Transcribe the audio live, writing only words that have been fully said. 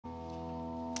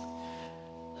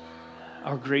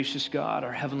Our gracious God,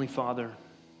 our Heavenly Father,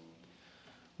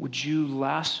 would you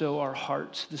lasso our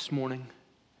hearts this morning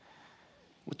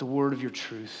with the word of your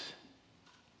truth,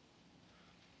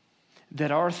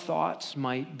 that our thoughts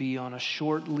might be on a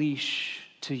short leash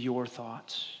to your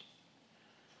thoughts,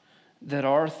 that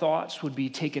our thoughts would be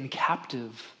taken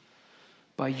captive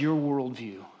by your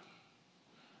worldview,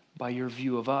 by your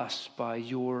view of us, by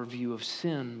your view of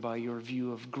sin, by your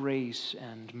view of grace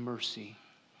and mercy.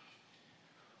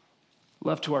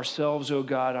 Left to ourselves, O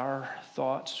God, our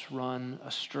thoughts run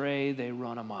astray, they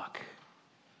run amok.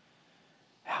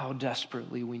 How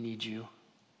desperately we need you.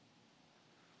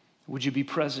 Would you be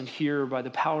present here by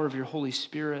the power of your Holy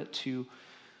Spirit to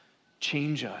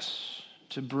change us,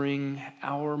 to bring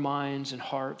our minds and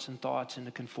hearts and thoughts into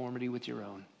conformity with your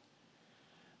own?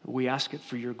 We ask it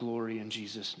for your glory in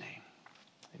Jesus' name.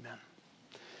 Amen.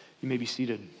 You may be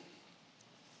seated.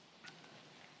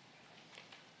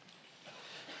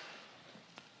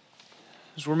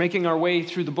 As we're making our way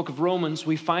through the book of Romans,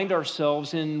 we find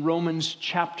ourselves in Romans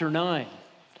chapter 9,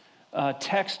 a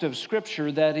text of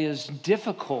Scripture that is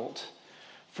difficult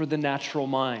for the natural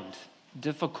mind,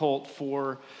 difficult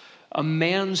for a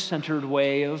man-centered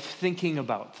way of thinking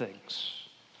about things.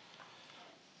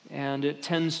 And it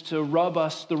tends to rub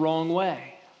us the wrong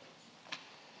way.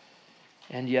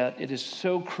 And yet it is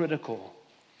so critical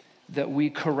that we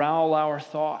corral our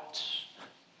thoughts.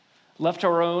 Left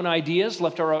our own ideas,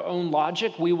 left our own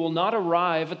logic, we will not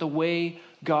arrive at the way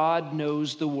God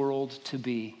knows the world to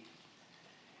be.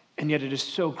 And yet it is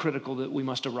so critical that we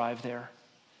must arrive there.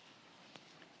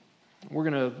 We're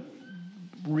going to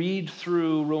read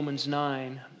through Romans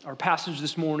 9. Our passage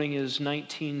this morning is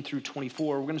 19 through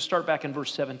 24. We're going to start back in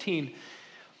verse 17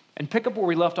 and pick up where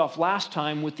we left off last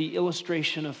time with the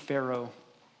illustration of Pharaoh.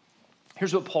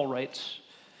 Here's what Paul writes.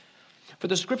 For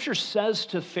the scripture says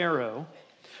to Pharaoh,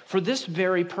 "For this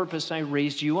very purpose I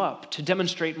raised you up, to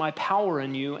demonstrate my power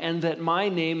in you, and that my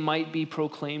name might be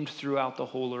proclaimed throughout the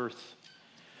whole earth.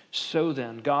 So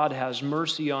then, God has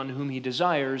mercy on whom he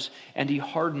desires, and he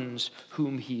hardens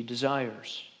whom he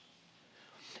desires.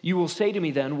 You will say to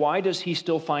me then, why does he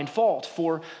still find fault?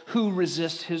 For who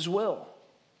resists his will?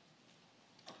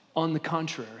 On the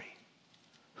contrary,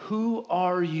 who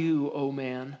are you, O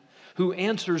man, who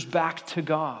answers back to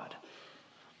God?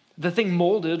 The thing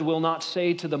molded will not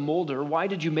say to the molder, why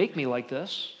did you make me like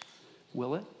this?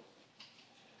 Will it?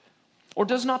 Or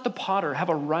does not the potter have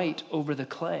a right over the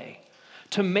clay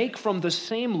to make from the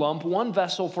same lump one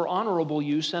vessel for honorable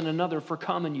use and another for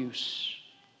common use?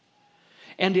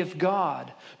 And if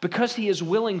God, because he is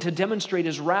willing to demonstrate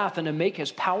his wrath and to make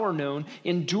his power known,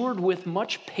 endured with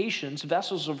much patience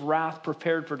vessels of wrath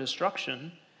prepared for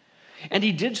destruction, and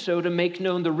he did so to make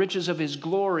known the riches of his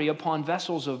glory upon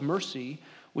vessels of mercy,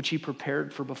 which he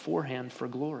prepared for beforehand for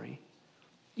glory,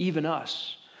 even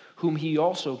us, whom he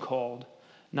also called,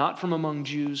 not from among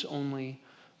Jews only,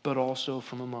 but also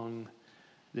from among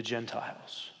the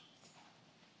Gentiles."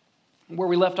 Where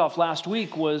we left off last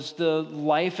week was the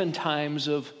life and times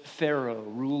of Pharaoh,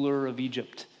 ruler of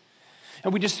Egypt.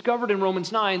 And we discovered in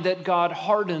Romans 9 that God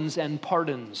hardens and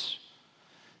pardons.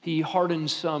 He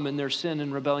hardens some in their sin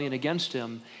and rebellion against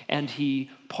him, and he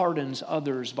pardons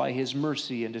others by his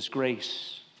mercy and his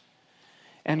grace.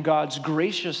 And God's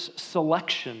gracious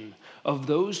selection of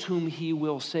those whom he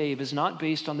will save is not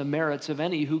based on the merits of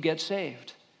any who get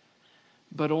saved,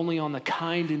 but only on the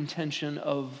kind intention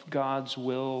of God's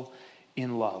will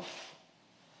in love.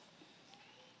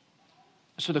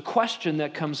 So the question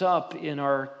that comes up in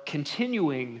our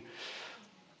continuing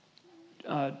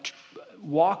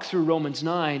walk through Romans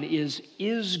 9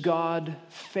 is God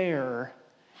fair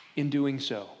in doing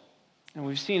so? And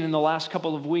we've seen in the last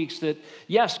couple of weeks that,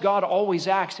 yes, God always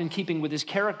acts in keeping with his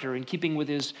character, in keeping with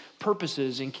his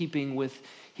purposes, in keeping with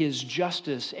his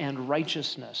justice and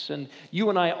righteousness. And you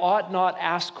and I ought not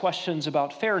ask questions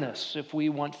about fairness. If we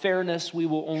want fairness, we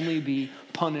will only be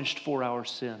punished for our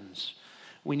sins.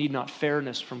 We need not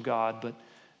fairness from God, but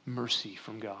mercy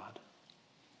from God.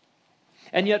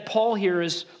 And yet Paul here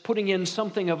is putting in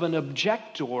something of an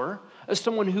objector, as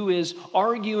someone who is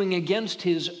arguing against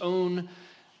his own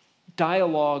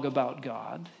dialogue about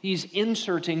God. He's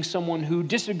inserting someone who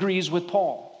disagrees with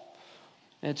Paul.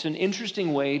 It's an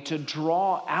interesting way to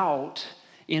draw out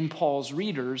in Paul's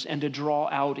readers and to draw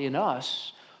out in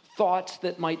us thoughts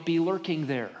that might be lurking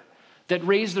there, that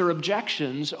raise their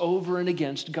objections over and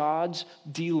against God's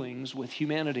dealings with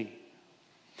humanity.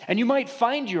 And you might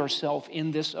find yourself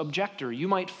in this objector. You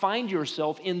might find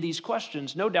yourself in these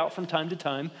questions. No doubt from time to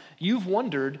time, you've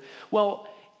wondered, well,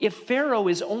 if Pharaoh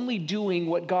is only doing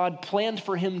what God planned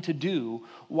for him to do,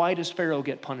 why does Pharaoh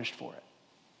get punished for it?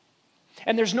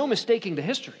 And there's no mistaking the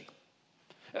history.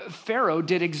 Pharaoh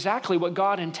did exactly what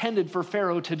God intended for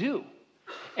Pharaoh to do,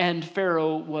 and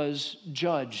Pharaoh was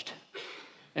judged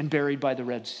and buried by the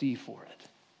Red Sea for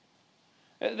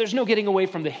it. There's no getting away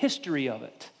from the history of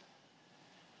it.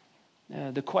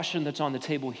 The question that's on the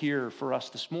table here for us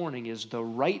this morning is the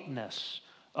rightness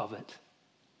of it,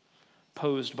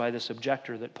 posed by this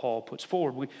objector that Paul puts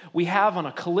forward. We have on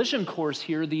a collision course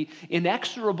here the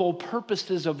inexorable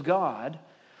purposes of God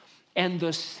and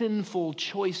the sinful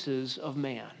choices of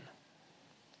man.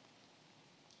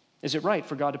 Is it right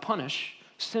for God to punish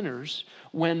sinners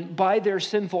when by their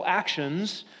sinful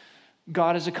actions,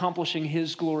 God is accomplishing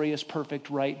his glorious, perfect,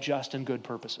 right, just, and good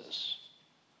purposes?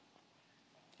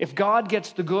 If God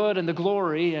gets the good and the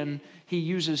glory and he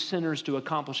uses sinners to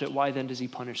accomplish it, why then does he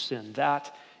punish sin?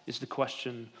 That is the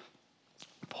question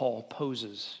Paul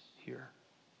poses here.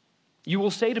 You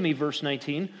will say to me, verse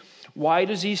 19, why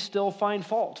does he still find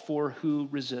fault? For who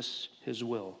resists his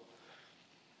will?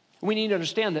 We need to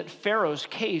understand that Pharaoh's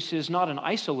case is not an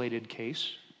isolated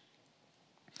case.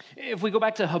 If we go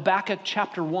back to Habakkuk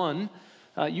chapter 1,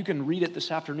 you can read it this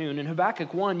afternoon. In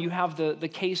Habakkuk 1, you have the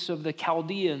case of the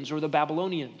Chaldeans or the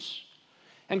Babylonians.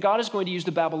 And God is going to use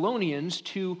the Babylonians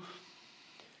to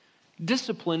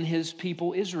discipline his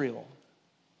people Israel.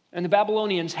 And the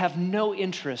Babylonians have no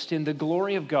interest in the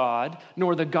glory of God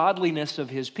nor the godliness of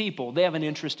his people. They have an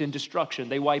interest in destruction.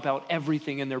 They wipe out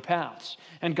everything in their paths.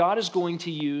 And God is going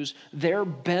to use their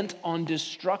bent on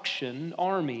destruction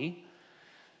army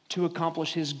to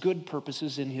accomplish his good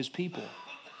purposes in his people.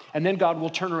 And then God will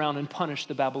turn around and punish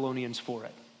the Babylonians for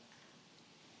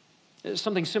it.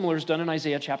 Something similar is done in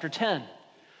Isaiah chapter 10.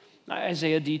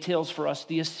 Isaiah details for us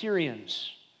the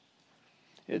Assyrians.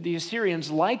 The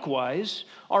Assyrians likewise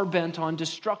are bent on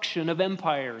destruction of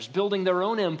empires, building their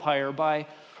own empire by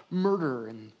murder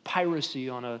and piracy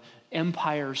on an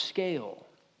empire scale.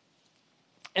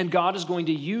 And God is going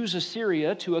to use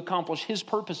Assyria to accomplish his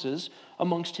purposes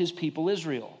amongst his people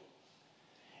Israel.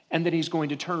 And then he's going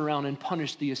to turn around and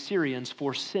punish the Assyrians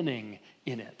for sinning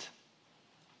in it.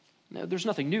 Now, there's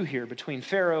nothing new here between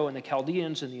Pharaoh and the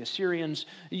Chaldeans and the Assyrians.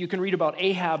 You can read about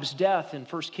Ahab's death in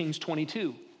 1 Kings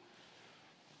 22,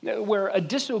 where a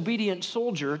disobedient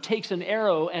soldier takes an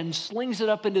arrow and slings it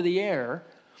up into the air,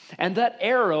 and that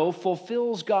arrow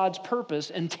fulfills God's purpose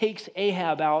and takes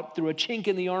Ahab out through a chink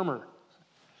in the armor.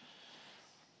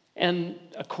 And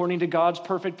according to God's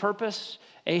perfect purpose,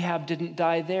 Ahab didn't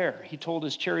die there. He told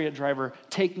his chariot driver,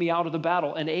 "Take me out of the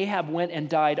battle." And Ahab went and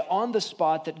died on the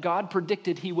spot that God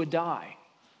predicted he would die.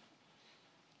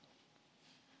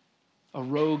 A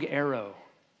rogue arrow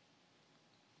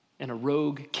and a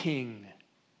rogue king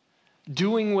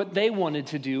doing what they wanted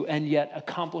to do and yet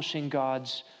accomplishing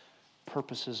God's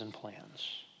purposes and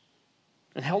plans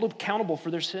and held accountable for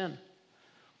their sin.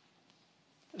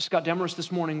 Scott Demarest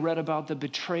this morning read about the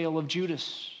betrayal of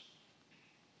Judas.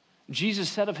 Jesus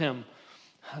said of him,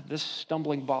 "This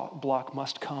stumbling block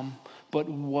must come, but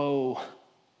woe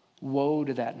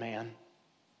to that man.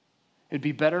 It'd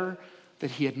be better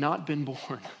that he had not been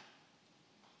born."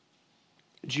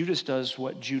 Judas does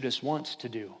what Judas wants to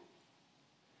do.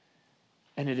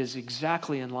 And it is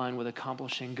exactly in line with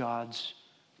accomplishing God's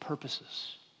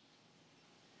purposes.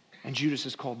 And Judas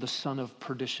is called the son of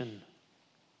perdition.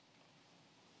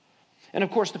 And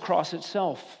of course, the cross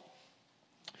itself.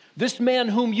 "This man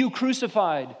whom you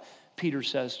crucified," Peter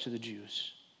says to the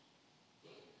Jews.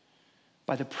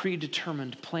 By the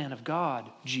predetermined plan of God,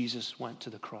 Jesus went to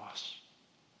the cross.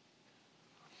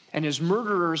 And his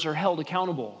murderers are held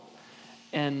accountable,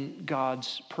 and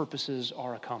God's purposes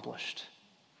are accomplished.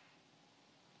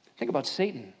 Think about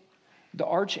Satan, the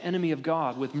arch enemy of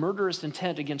God, with murderous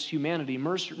intent against humanity,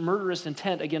 murderous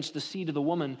intent against the seed of the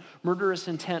woman, murderous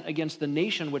intent against the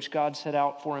nation which God set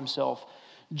out for himself,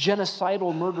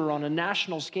 genocidal murder on a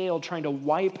national scale, trying to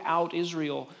wipe out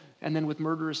Israel, and then with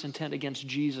murderous intent against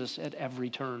Jesus at every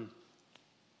turn.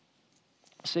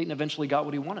 Satan eventually got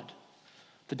what he wanted,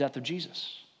 the death of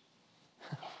Jesus.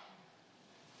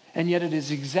 And yet it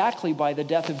is exactly by the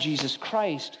death of Jesus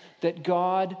Christ that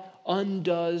God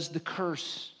undoes the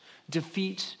curse,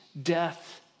 defeats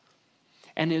death,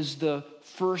 and is the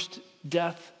first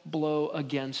death blow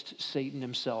against Satan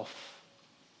himself.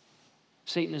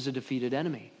 Satan is a defeated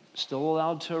enemy, still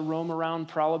allowed to roam around,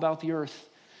 prowl about the earth.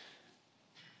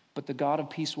 But the God of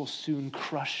peace will soon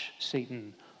crush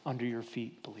Satan under your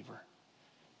feet, believer,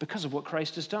 because of what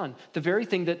Christ has done. The very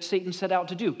thing that Satan set out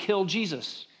to do, kill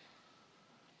Jesus.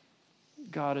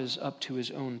 God is up to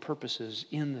his own purposes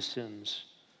in the sins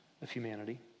of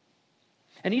humanity.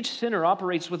 And each sinner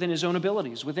operates within his own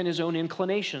abilities, within his own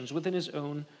inclinations, within his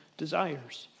own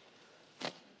desires.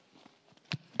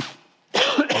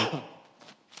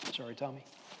 Sorry, Tommy.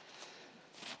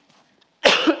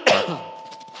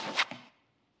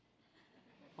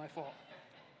 My fault.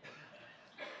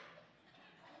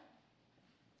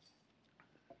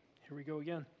 Here we go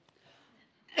again.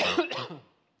 I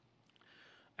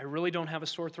really don't have a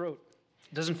sore throat.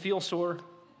 It doesn't feel sore.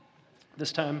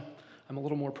 This time, I'm a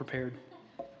little more prepared.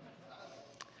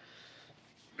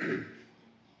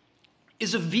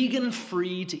 Is a vegan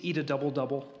free to eat a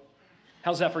double-double?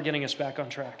 How's that for getting us back on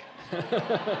track?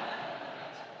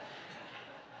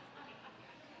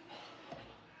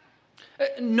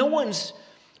 No one's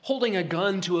holding a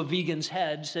gun to a vegan's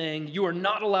head saying, you are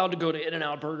not allowed to go to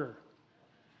In-N-Out Burger.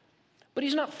 But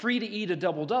he's not free to eat a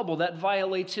double-double. That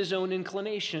violates his own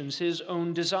inclinations, his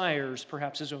own desires,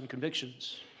 perhaps his own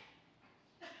convictions.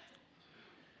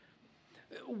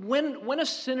 When a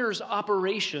sinner's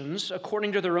operations,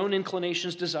 according to their own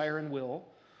inclinations, desire, and will,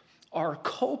 are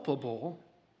culpable,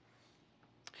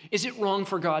 is it wrong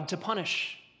for God to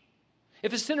punish?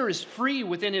 If a sinner is free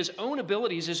within his own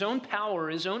abilities, his own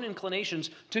power, his own inclinations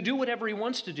to do whatever he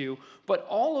wants to do, but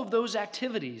all of those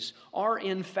activities are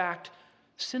in fact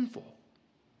sinful,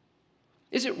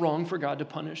 is it wrong for God to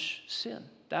punish sin?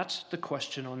 That's the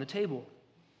question on the table.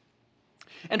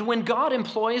 And when God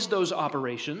employs those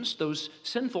operations, those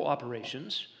sinful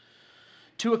operations,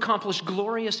 to accomplish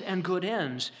glorious and good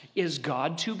ends, is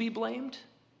God to be blamed?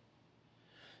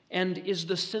 And is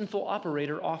the sinful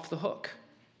operator off the hook?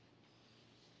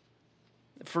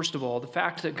 First of all, the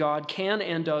fact that God can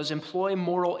and does employ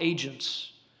moral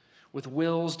agents with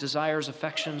wills, desires,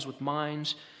 affections, with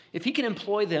minds, if he can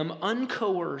employ them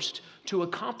uncoerced to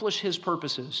accomplish his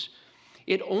purposes,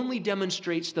 it only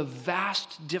demonstrates the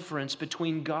vast difference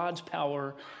between God's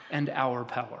power and our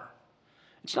power.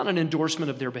 It's not an endorsement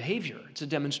of their behavior. It's a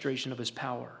demonstration of his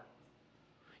power.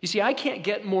 You see, I can't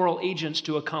get moral agents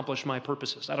to accomplish my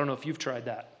purposes. I don't know if you've tried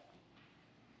that.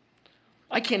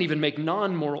 I can't even make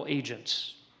non-moral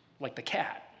agents, like the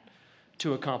cat,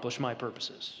 to accomplish my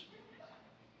purposes.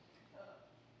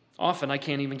 Often I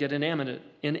can't even get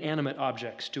inanimate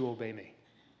objects to obey me.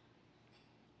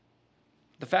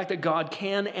 The fact that God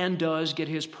can and does get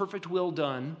his perfect will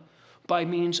done by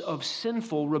means of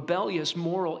sinful, rebellious,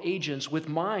 moral agents with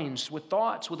minds, with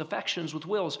thoughts, with affections, with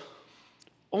wills,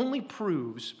 only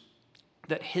proves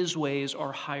that his ways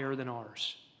are higher than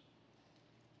ours.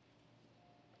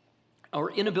 Our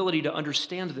inability to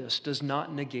understand this does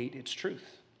not negate its truth.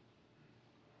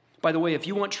 By the way, if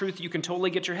you want truth you can totally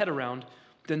get your head around,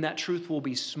 then that truth will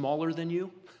be smaller than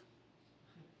you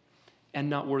and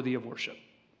not worthy of worship.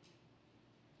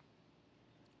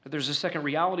 But there's a second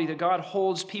reality that God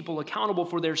holds people accountable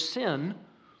for their sin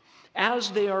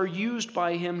as they are used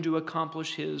by him to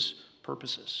accomplish his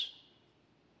purposes.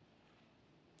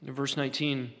 Verse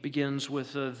 19 begins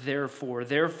with a therefore.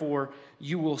 Therefore,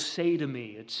 you will say to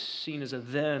me. It's seen as a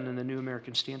then in the New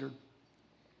American Standard.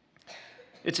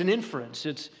 It's an inference.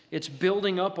 It's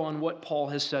building up on what Paul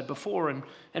has said before.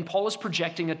 And Paul is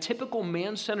projecting a typical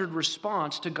man-centered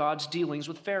response to God's dealings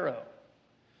with Pharaoh.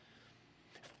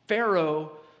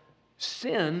 Pharaoh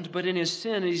sinned, but in his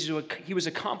sin, he was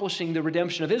accomplishing the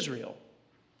redemption of Israel.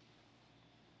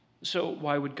 So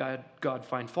why would God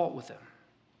find fault with him?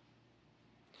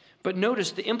 But notice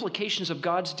the implications of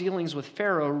God's dealings with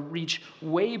Pharaoh reach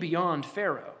way beyond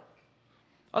Pharaoh.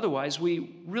 Otherwise,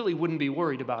 we really wouldn't be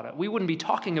worried about it. We wouldn't be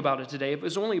talking about it today if it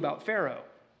was only about Pharaoh.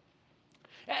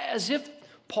 As if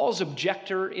Paul's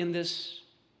objector in this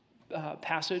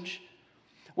passage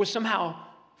was somehow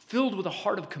filled with a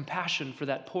heart of compassion for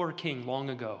that poor king long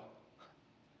ago.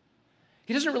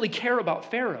 He doesn't really care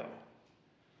about Pharaoh.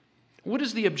 What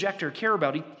does the objector care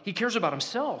about? He cares about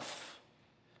himself.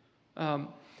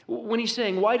 When he's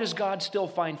saying, why does God still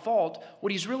find fault?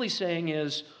 What he's really saying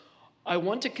is, I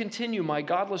want to continue my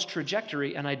godless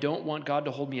trajectory and I don't want God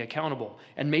to hold me accountable.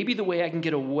 And maybe the way I can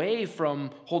get away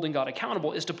from holding God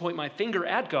accountable is to point my finger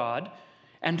at God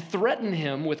and threaten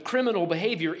him with criminal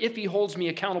behavior if he holds me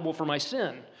accountable for my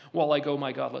sin while I go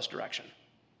my godless direction.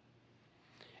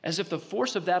 As if the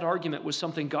force of that argument was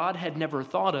something God had never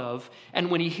thought of, and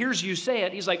when he hears you say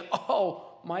it, he's like, oh,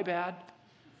 my bad.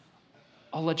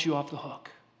 I'll let you off the hook.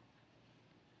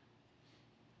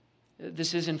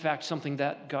 This is, in fact, something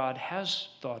that God has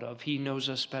thought of. He knows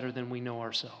us better than we know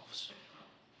ourselves.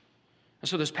 And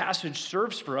so this passage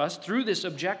serves for us, through this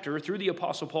objector, through the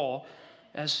Apostle Paul,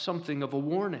 as something of a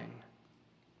warning.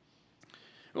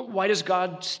 Why does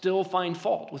God still find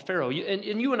fault with Pharaoh? And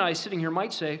you and I sitting here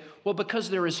might say, well,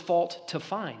 because there is fault to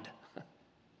find.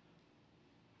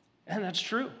 And that's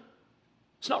true.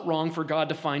 It's not wrong for God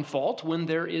to find fault when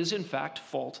there is, in fact,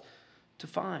 fault to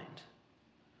find.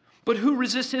 But who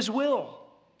resists his will?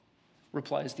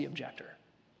 Replies the objector.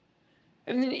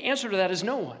 And the answer to that is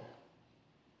no one.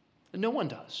 No one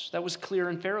does. That was clear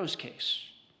in Pharaoh's case.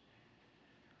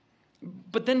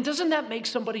 But then doesn't that make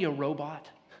somebody a robot?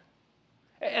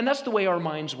 And that's the way our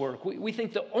minds work. We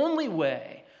think the only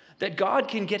way that God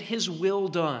can get his will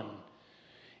done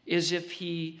is if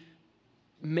he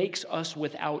makes us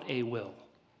without a will,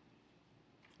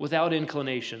 without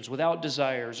inclinations, without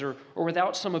desires, or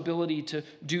without some ability to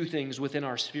do things within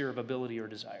our sphere of ability or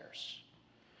desires.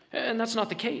 And that's not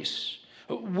the case.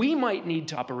 We might need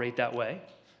to operate that way.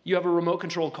 You have a remote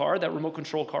control car. That remote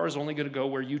control car is only going to go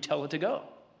where you tell it to go.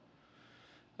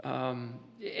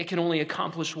 It can only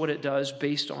accomplish what it does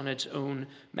based on its own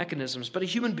mechanisms. But a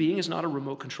human being is not a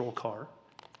remote control car.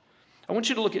 I want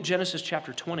you to look at Genesis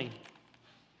chapter 20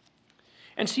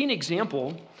 and see an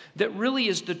example that really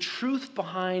is the truth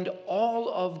behind all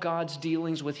of God's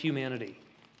dealings with humanity.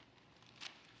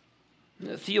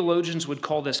 Theologians would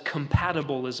call this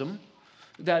compatibilism.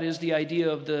 That is, the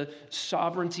idea of the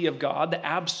sovereignty of God, the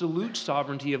absolute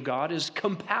sovereignty of God, is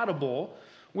compatible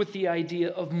with the idea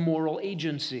of moral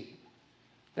agency.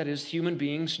 That is, human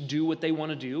beings do what they want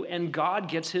to do, and God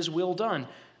gets his will done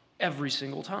every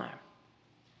single time.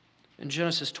 And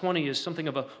Genesis 20 is something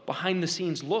of a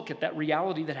behind-the-scenes look at that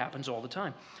reality that happens all the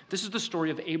time. This is the story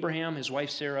of Abraham, his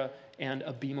wife Sarah, and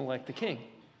Abimelech the king.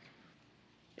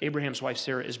 Abraham's wife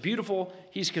Sarah is beautiful.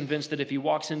 He's convinced that if he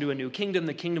walks into a new kingdom,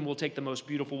 the kingdom will take the most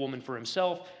beautiful woman for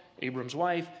himself, Abram's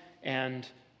wife, and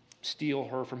steal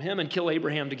her from him and kill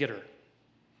Abraham to get her.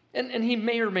 And he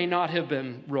may or may not have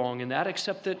been wrong in that,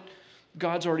 except that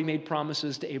God's already made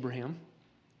promises to Abraham.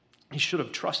 He should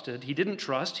have trusted. He didn't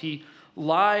trust. He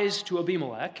lies to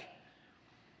Abimelech.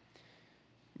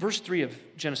 Verse 3 of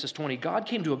Genesis 20, God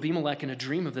came to Abimelech in a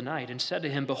dream of the night and said to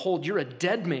him, "Behold, you're a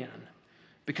dead man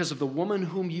because of the woman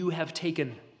whom you have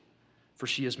taken, for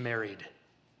she is married."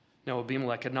 Now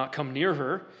Abimelech had not come near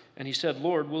her, and he said,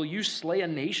 "Lord, will you slay a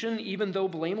nation even though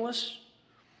blameless?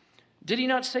 Did he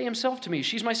not say himself to me,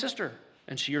 'She's my sister'?"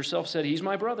 And she herself said, "He's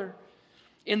my brother.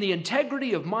 In the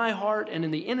integrity of my heart and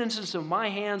in the innocence of my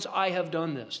hands, I have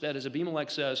done this." That is, Abimelech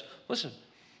says, listen,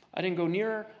 I didn't go near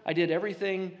her. I did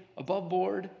everything above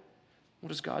board. What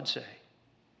does God say?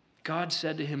 God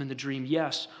said to him in the dream,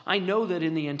 "Yes, I know that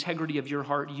in the integrity of your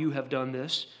heart you have done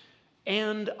this,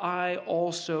 and I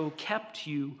also kept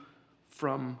you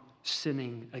from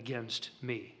sinning against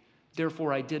me.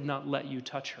 Therefore, I did not let you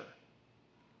touch her."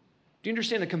 Do you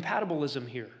understand the compatibilism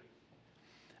here?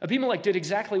 Abimelech did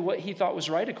exactly what he thought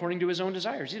was right according to his own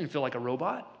desires. He didn't feel like a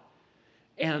robot.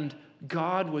 And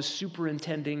God was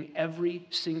superintending every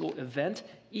single event,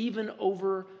 even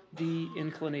over the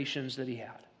inclinations that he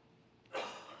had.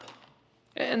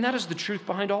 And that is the truth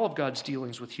behind all of God's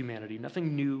dealings with humanity.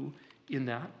 Nothing new in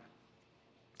that.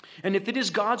 And if it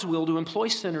is God's will to employ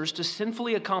sinners to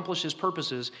sinfully accomplish his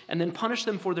purposes and then punish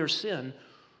them for their sin,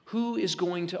 who is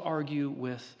going to argue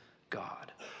with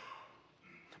God?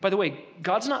 By the way,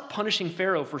 God's not punishing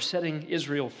Pharaoh for setting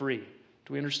Israel free.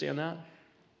 Do we understand that?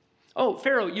 "Oh,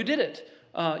 Pharaoh, you did it.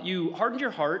 You hardened your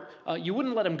heart. You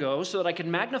wouldn't let him go so that I could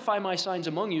magnify my signs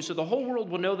among you so the whole world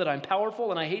will know that I'm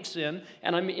powerful and I hate sin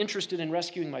and I'm interested in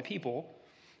rescuing my people.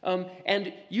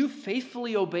 And you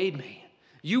faithfully obeyed me.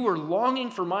 You were longing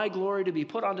for my glory to be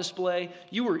put on display.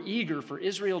 You were eager for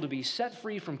Israel to be set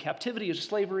free from captivity and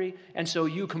slavery, and so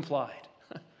you complied.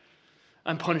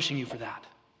 I'm punishing you for that."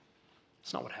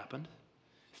 That's not what happened.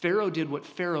 Pharaoh did what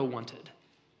Pharaoh wanted,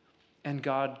 and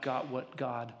God got what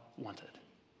God wanted.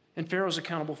 And Pharaoh's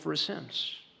accountable for his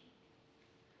sins.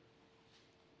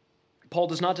 Paul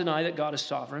does not deny that God is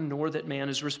sovereign, nor that man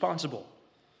is responsible.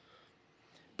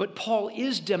 But Paul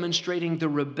is demonstrating the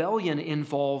rebellion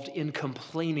involved in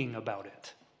complaining about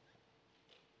it.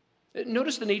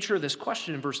 Notice the nature of this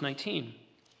question in verse 19.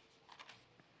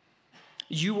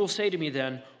 "You will say to me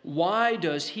then, why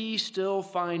does he still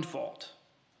find fault?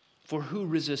 For who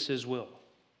resists his will?"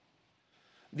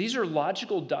 These are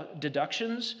logical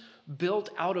deductions built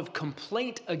out of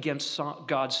complaint against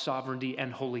God's sovereignty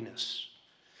and holiness.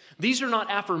 These are not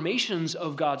affirmations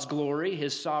of God's glory,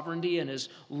 his sovereignty, and his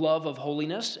love of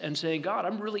holiness, and saying, "God,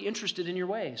 I'm really interested in your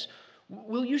ways.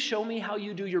 Will you show me how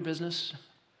you do your business?"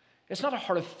 It's not a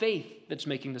heart of faith that's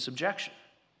making this objection.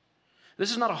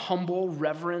 This is not a humble,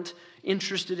 reverent,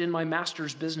 interested in my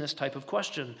master's business type of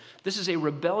question. This is a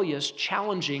rebellious,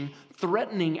 challenging,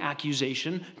 threatening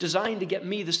accusation designed to get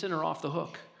me, the sinner, off the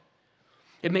hook.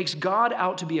 It makes God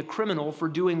out to be a criminal for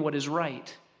doing what is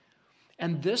right.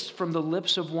 And this from the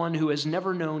lips of one who has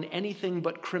never known anything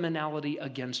but criminality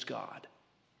against God.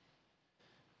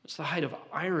 It's the height of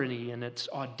irony, and it's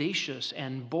audacious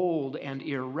and bold and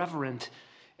irreverent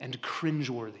and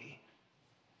cringeworthy.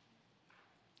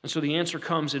 And so the answer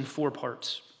comes in 4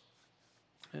 parts.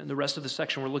 And the rest of the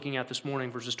section we're looking at this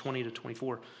morning, verses 20 to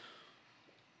 24.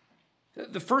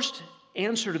 The first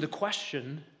answer to the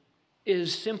question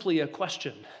is simply a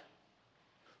question.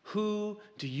 Who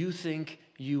do you think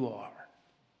you are?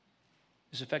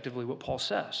 Is effectively what Paul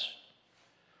says.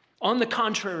 On the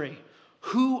contrary,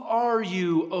 who are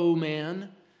you, O man,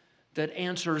 that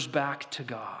answers back to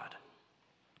God?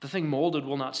 The thing molded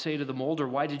will not say to the molder,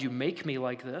 why did you make me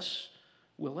like this?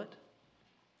 Will it?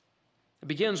 It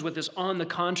begins with this on the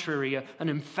contrary, an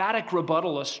emphatic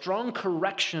rebuttal, a strong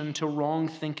correction to wrong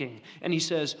thinking. And he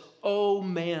says, oh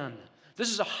man. This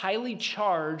is a highly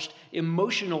charged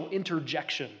emotional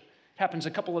interjection. It happens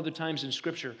a couple other times in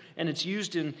Scripture, and it's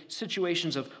used in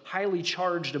situations of highly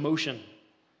charged emotion.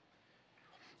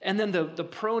 And then the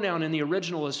pronoun in the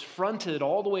original is fronted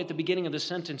all the way at the beginning of the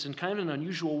sentence in kind of an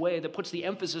unusual way that puts the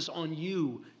emphasis on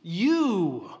you.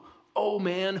 You, oh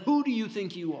man, who do you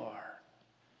think you are?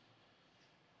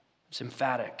 It's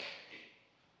emphatic.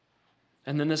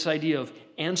 And then this idea of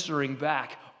answering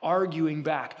back, arguing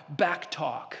back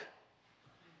talk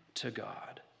to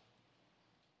God.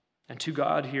 And to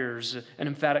God here is an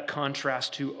emphatic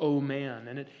contrast to oh man.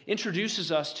 And it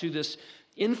introduces us to this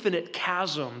infinite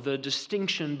chasm, the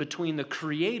distinction between the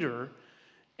creator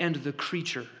and the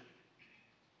creature.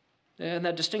 And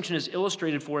that distinction is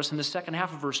illustrated for us in the second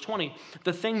half of verse 20.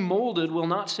 The thing molded will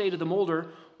not say to the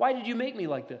molder, why did you make me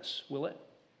like this? Will it?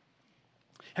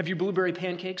 Have your blueberry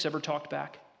pancakes ever talked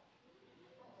back?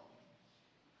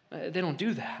 They don't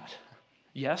do that.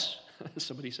 Yes?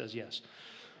 Somebody says yes.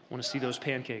 I want to see those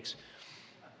pancakes.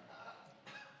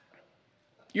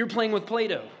 You're playing with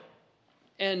Play-Doh,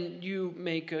 and you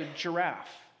make a giraffe,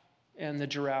 and the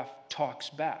giraffe talks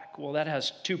back. Well, that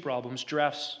has two problems.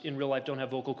 Giraffes in real life don't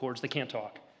have vocal cords. They can't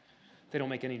talk. They don't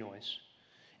make any noise.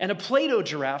 And a Play-Doh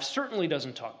giraffe certainly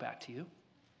doesn't talk back to you.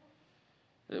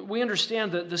 We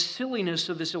understand the silliness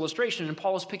of this illustration, and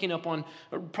Paul is picking up on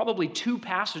probably two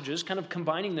passages, kind of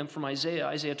combining them from Isaiah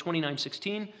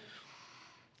 29:16.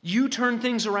 You turn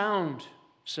things around,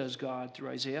 says God through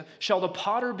Isaiah. Shall the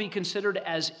potter be considered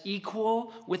as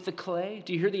equal with the clay?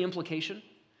 Do you hear the implication?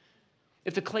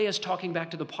 If the clay is talking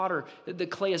back to the potter, the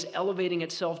clay is elevating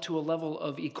itself to a level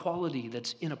of equality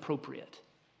that's inappropriate.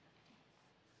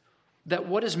 That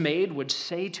what is made would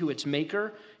say to its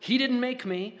maker, he didn't make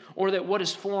me, or that what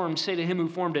is formed say to him who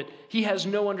formed it, he has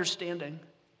no understanding.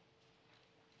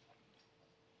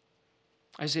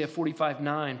 Isaiah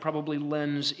 45:9 probably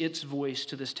lends its voice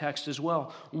to this text as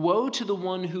well. Woe to the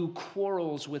one who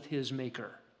quarrels with his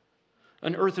maker,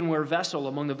 an earthenware vessel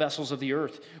among the vessels of the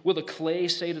earth. Will the clay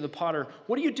say to the potter,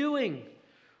 what are you doing?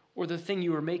 Or the thing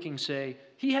you are making say,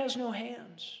 he has no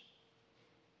hands?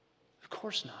 Of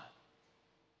course not.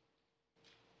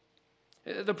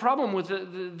 The problem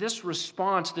with this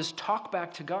response, this talk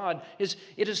back to God, is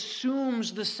it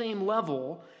assumes the same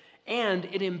level and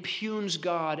it impugns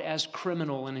God as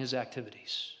criminal in his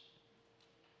activities.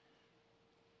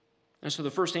 And so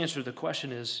the first answer to the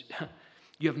question is,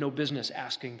 you have no business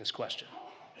asking this question.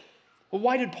 Well,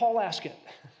 why did Paul ask it?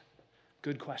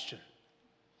 Good question.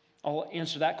 I'll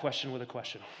answer that question with a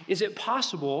question. Is it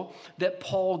possible that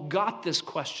Paul got this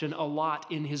question a lot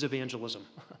in his evangelism?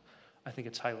 I think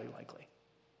it's highly likely.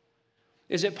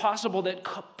 Is it possible that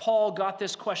Paul got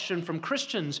this question from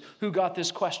Christians who got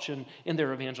this question in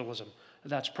their evangelism?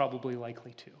 That's probably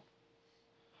likely too.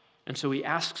 And so he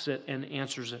asks it and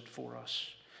answers it for us.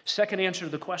 Second answer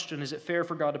to the question, is it fair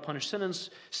for God to punish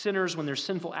sinners when their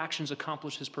sinful actions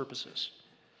accomplish his purposes?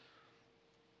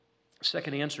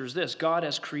 Second answer is this: God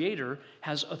as creator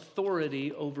has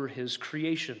authority over his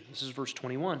creation. This is verse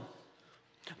 21.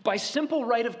 By simple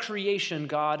right of creation,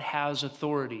 God has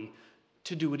authority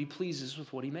to do what he pleases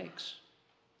with what he makes.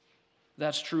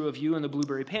 That's true of you and the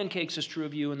blueberry pancakes. It's true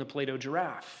of you and the Play-Doh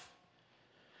giraffe.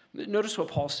 Notice what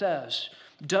Paul says.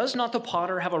 Does not the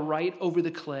potter have a right over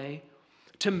the clay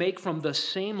to make from the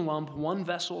same lump one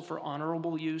vessel for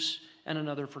honorable use and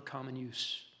another for common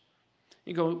use?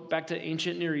 You go back to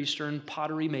ancient Near Eastern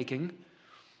pottery making,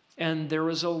 and there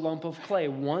was a lump of clay,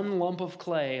 one lump of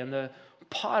clay, and the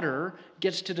potter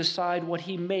gets to decide what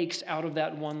he makes out of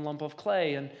that one lump of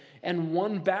clay. And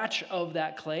one batch of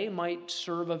that clay might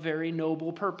serve a very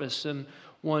noble purpose, and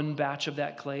one batch of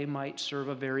that clay might serve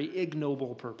a very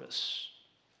ignoble purpose.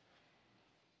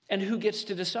 And who gets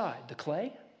to decide? The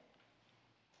clay?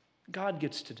 God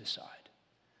gets to decide.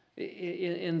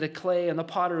 In the clay and the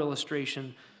potter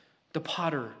illustration, the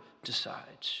potter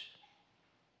decides.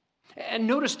 And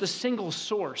notice the single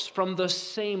source from the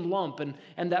same lump.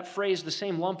 And that phrase, the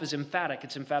same lump, is emphatic.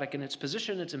 It's emphatic in its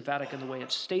position. It's emphatic in the way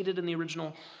it's stated in the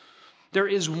original. There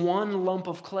is one lump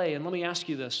of clay. And let me ask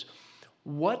you this.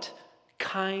 What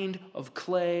kind of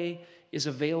clay is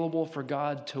available for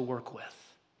God to work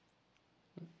with?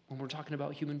 when we're talking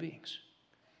about human beings.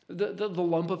 The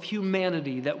lump of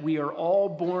humanity that we are all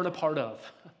born a part of.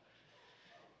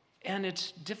 And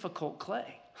it's difficult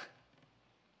clay.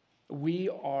 We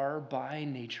are by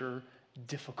nature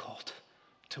difficult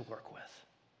to work with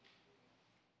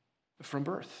from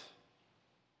birth.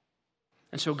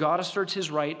 And so God asserts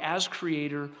his right as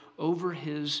creator over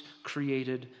his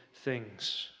created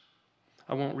things.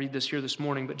 I won't read this here this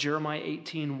morning, but Jeremiah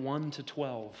 18,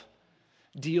 1-12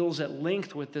 deals at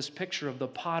length with this picture of the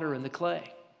potter and the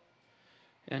clay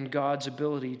and God's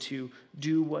ability to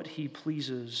do what he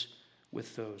pleases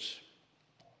with those.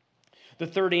 The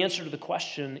third answer to the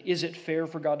question, is it fair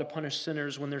for God to punish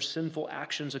sinners when their sinful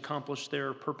actions accomplish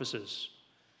their purposes?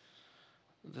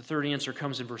 The third answer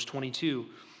comes in verse 22.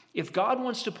 If God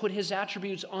wants to put his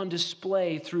attributes on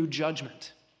display through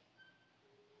judgment,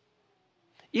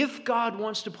 if God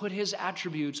wants to put his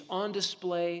attributes on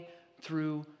display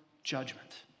through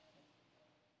judgment, ...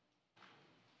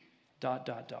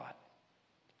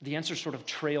 The answer sort of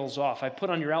trails off. I put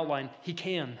on your outline, he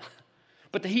can.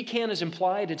 But the he can is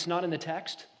implied, it's not in the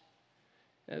text.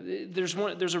 There's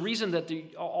a reason that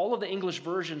all of the English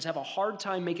versions have a hard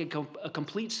time making a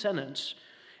complete sentence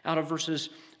out of verses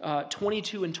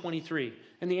 22 and 23.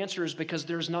 And the answer is because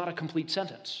there's not a complete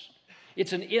sentence.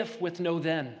 It's an if with no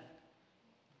then.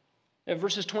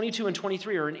 Verses 22 and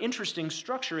 23 are an interesting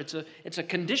structure. It's a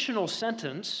conditional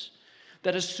sentence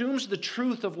that assumes the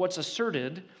truth of what's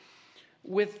asserted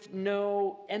with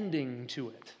no ending to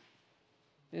it.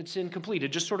 It's incomplete. It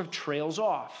just sort of trails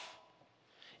off.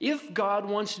 If God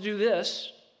wants to do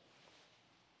this,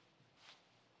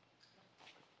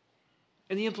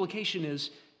 and the implication is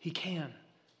he can.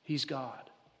 He's God.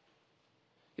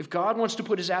 If God wants to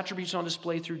put his attributes on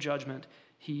display through judgment,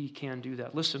 he can do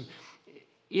that. Listen,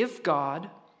 if God,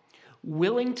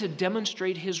 willing to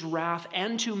demonstrate his wrath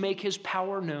and to make his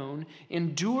power known,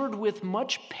 endured with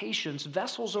much patience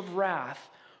vessels of wrath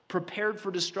prepared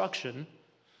for destruction, ...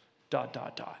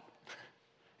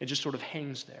 It just sort of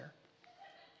hangs there.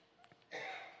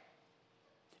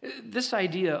 This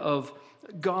idea of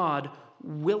God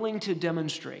willing to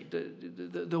demonstrate,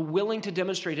 the willing to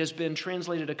demonstrate has been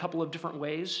translated a couple of different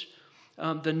ways.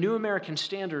 The New American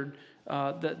Standard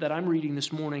that I'm reading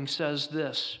this morning says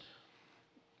this: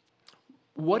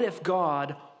 what if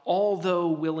God, although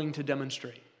willing to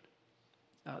demonstrate?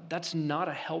 That's not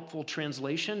a helpful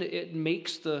translation. It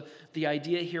makes the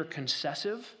idea here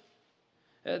concessive.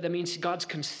 That means God's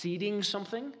conceding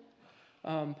something.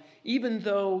 Even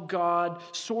though God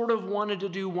sort of wanted to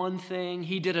do one thing,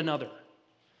 he did another.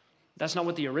 That's not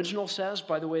what the original says.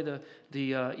 By the way, the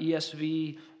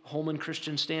ESV, Holman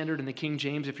Christian Standard, and the King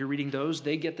James, if you're reading those,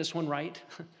 they get this one right.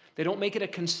 They don't make it a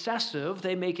concessive,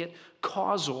 they make it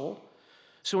causal.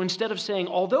 So instead of saying,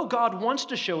 although God wants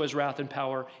to show his wrath and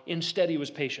power, instead he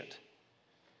was patient.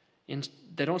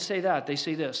 They don't say that. They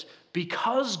say this: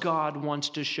 because God wants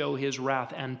to show his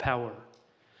wrath and power,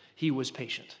 he was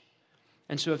patient.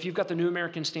 And so if you've got the New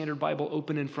American Standard Bible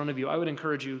open in front of you, I would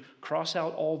encourage you, cross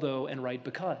out although and write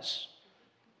because.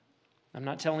 I'm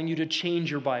not telling you to change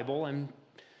your Bible. I'm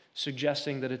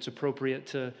suggesting that it's appropriate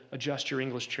to adjust your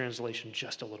English translation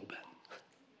just a little bit.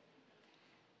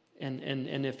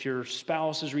 And if your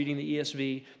spouse is reading the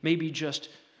ESV, maybe just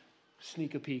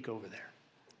sneak a peek over there.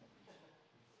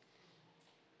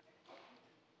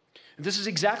 This is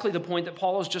exactly the point that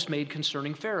Paul has just made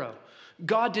concerning Pharaoh.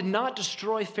 God did not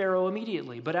destroy Pharaoh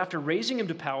immediately, but after raising him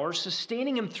to power,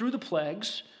 sustaining him through the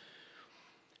plagues,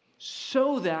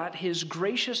 so that his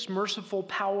gracious, merciful,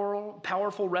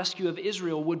 powerful rescue of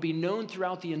Israel would be known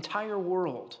throughout the entire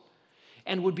world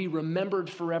and would be remembered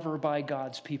forever by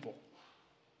God's people.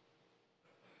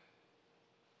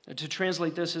 To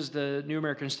translate this as the New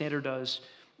American Standard does,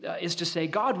 is to say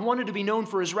God wanted to be known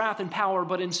for his wrath and power,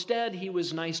 but instead he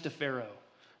was nice to Pharaoh.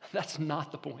 That's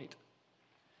not the point.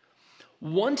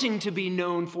 Wanting to be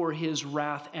known for his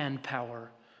wrath and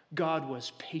power, God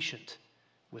was patient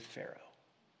with Pharaoh.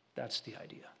 That's the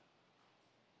idea.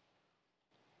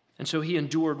 And so he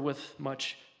endured with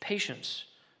much patience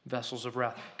vessels of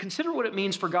wrath. Consider what it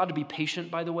means for God to be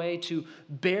patient, by the way, to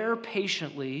bear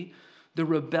patiently the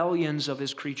rebellions of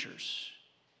his creatures.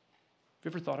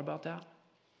 Have you ever thought about that?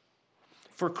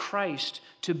 For Christ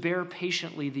to bear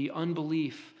patiently the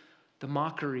unbelief, the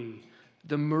mockery,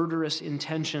 the murderous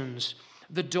intentions,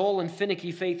 the dull and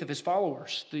finicky faith of his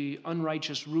followers, the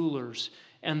unrighteous rulers,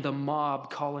 and the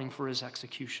mob calling for his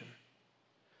execution.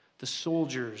 The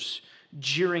soldiers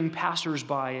jeering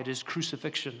passersby at his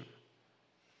crucifixion.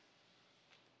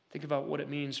 Think about what it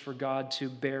means for God to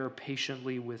bear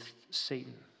patiently with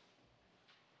Satan.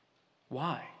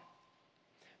 Why?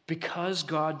 because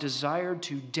God desired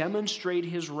to demonstrate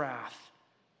his wrath.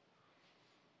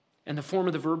 And the form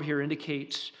of the verb here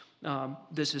indicates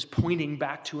this is pointing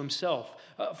back to himself.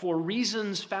 For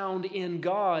reasons found in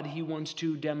God, he wants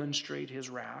to demonstrate his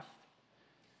wrath.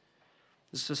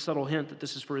 This is a subtle hint that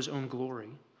this is for his own glory.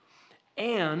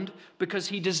 And because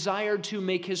he desired to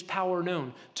make his power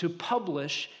known, to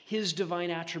publish his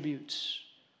divine attributes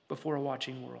before a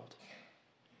watching world.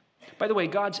 By the way,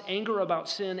 God's anger about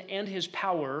sin and his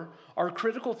power are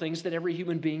critical things that every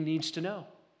human being needs to know.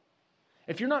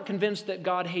 If you're not convinced that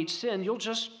God hates sin, you'll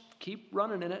just keep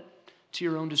running in it to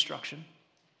your own destruction.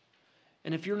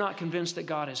 And if you're not convinced that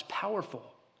God is powerful,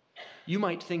 you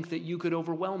might think that you could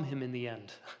overwhelm him in the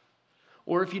end.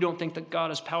 Or if you don't think that God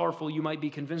is powerful, you might be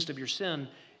convinced of your sin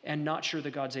and not sure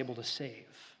that God's able to save.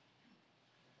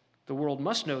 The world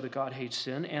must know that God hates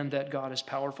sin and that God is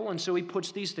powerful, and so he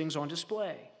puts these things on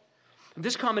display.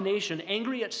 This combination,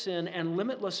 angry at sin and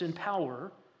limitless in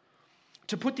power,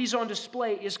 to put these on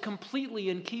display is completely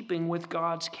in keeping with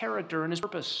God's character and his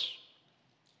purpose.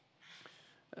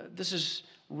 This is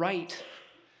right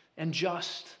and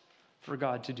just for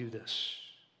God to do this.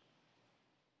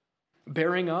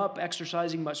 Bearing up,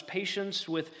 exercising much patience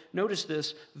with, notice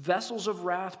this, vessels of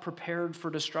wrath prepared for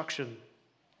destruction.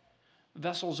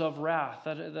 Vessels of wrath,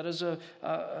 that is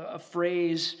a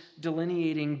phrase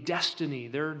delineating destiny.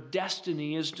 Their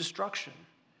destiny is destruction.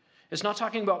 It's not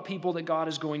talking about people that God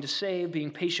is going to save, being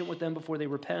patient with them before they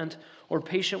repent, or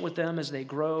patient with them as they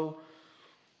grow.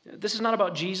 This is not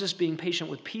about Jesus being patient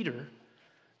with Peter.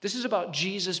 This is about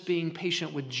Jesus being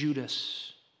patient with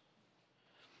Judas,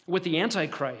 with the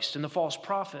Antichrist and the false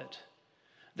prophet.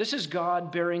 This is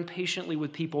God bearing patiently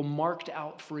with people marked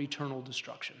out for eternal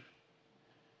destruction.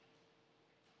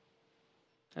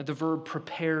 And the verb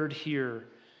prepared here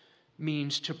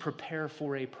means to prepare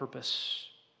for a purpose.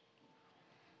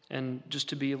 And just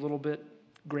to be a little bit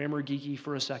grammar geeky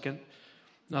for a second,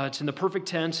 it's in the perfect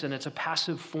tense and it's a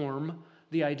passive form.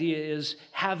 The idea is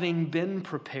having been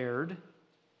prepared,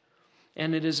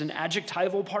 and it is an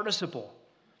adjectival participle.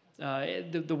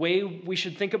 The way we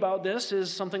should think about this is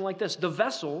something like this. The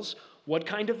vessels, what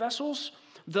kind of vessels?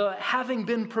 The having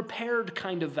been prepared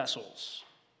kind of vessels.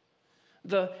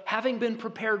 The having been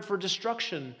prepared for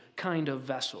destruction kind of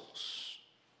vessels.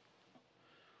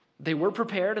 They were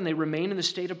prepared and they remain in the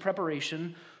state of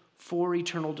preparation for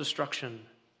eternal destruction.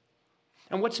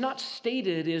 And what's not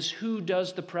stated is who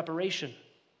does the preparation.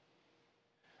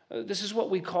 This is what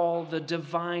we call the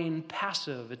divine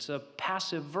passive. It's a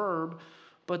passive verb,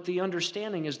 but the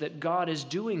understanding is that God is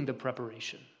doing the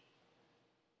preparation.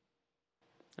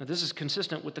 Now, this is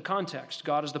consistent with the context.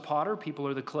 God is the potter, people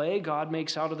are the clay. God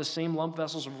makes out of the same lump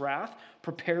vessels of wrath,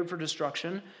 prepared for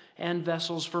destruction, and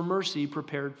vessels for mercy,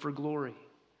 prepared for glory.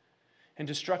 And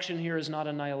destruction here is not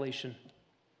annihilation.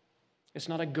 It's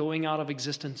not a going out of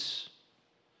existence.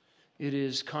 It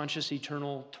is conscious,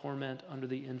 eternal torment under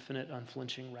the infinite,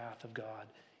 unflinching wrath of God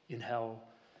in hell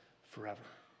forever.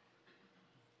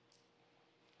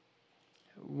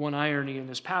 One irony in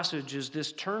this passage is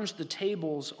this turns the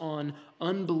tables on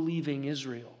unbelieving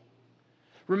Israel.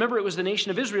 Remember, it was the nation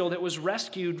of Israel that was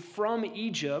rescued from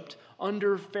Egypt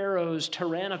under Pharaoh's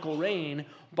tyrannical reign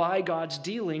by God's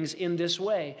dealings in this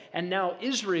way. And now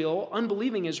Israel,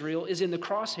 unbelieving Israel, is in the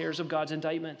crosshairs of God's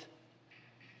indictment.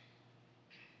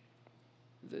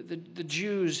 The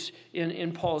Jews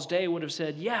in Paul's day would have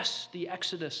said, yes, the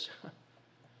Exodus.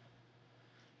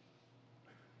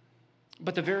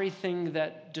 But the very thing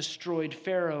that destroyed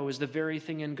Pharaoh is the very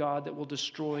thing in God that will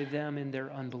destroy them in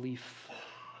their unbelief.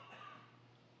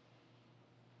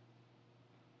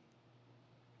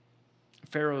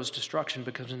 Pharaoh's destruction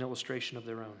becomes an illustration of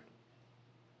their own.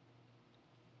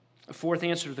 A fourth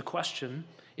answer to the question,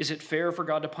 is it fair for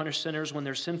God to punish sinners when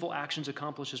their sinful actions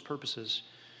accomplish his purposes,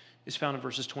 is found in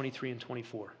verses 23 and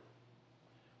 24.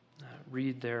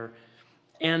 Read there.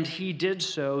 And he did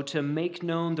so to make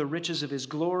known the riches of his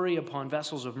glory upon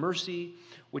vessels of mercy,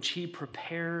 which he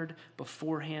prepared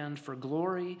beforehand for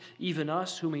glory, even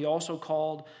us, whom he also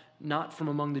called, not from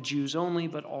among the Jews only,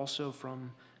 but also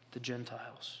from the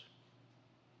Gentiles.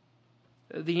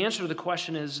 The answer to the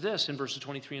question is this in verses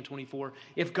 23 and 24.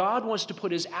 If God wants to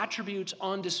put his attributes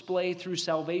on display through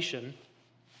salvation,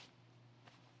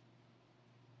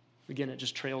 again, it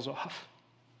just trails off.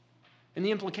 And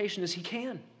the implication is he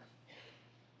can.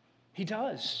 He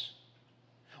does.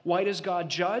 Why does God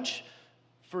judge?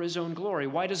 For his own glory.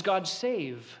 Why does God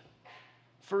save?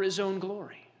 For his own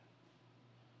glory.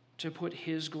 To put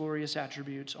his glorious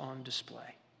attributes on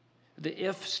display. The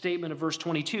if statement of verse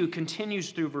 22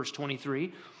 continues through verse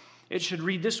 23. It should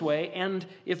read this way: and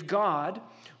if God,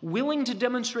 willing to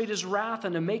demonstrate his wrath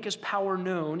and to make his power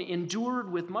known,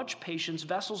 endured with much patience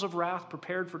vessels of wrath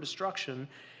prepared for destruction,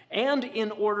 and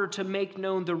in order to make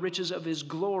known the riches of his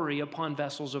glory upon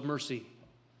vessels of mercy.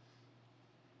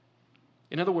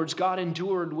 In other words, God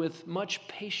endured with much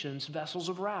patience vessels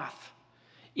of wrath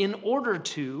in order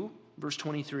to, verse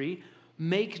 23,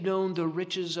 make known the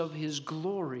riches of his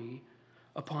glory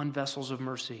upon vessels of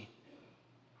mercy.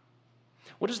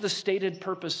 What is the stated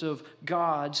purpose of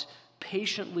God's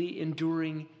patiently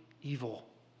enduring evil?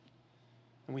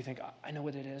 And we think, I know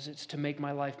what it is. It's to make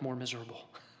my life more miserable.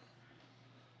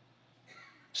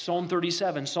 Psalm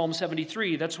 37, Psalm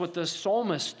 73, that's what the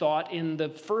psalmist thought in the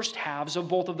first halves of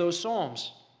both of those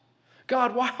psalms.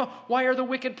 God, why are the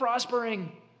wicked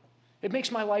prospering? It makes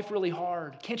my life really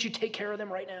hard. Can't you take care of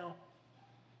them right now?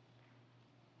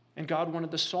 And God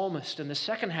wanted the psalmist in the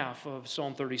second half of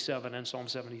Psalm 37 and Psalm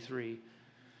 73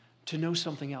 to know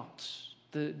something else.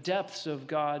 The depths of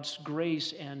God's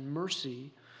grace and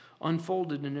mercy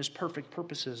unfolded in his perfect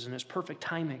purposes and his perfect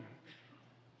timing.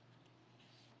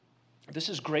 This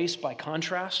is grace by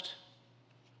contrast.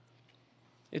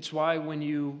 It's why when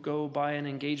you go buy an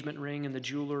engagement ring and the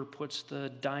jeweler puts the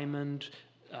diamond,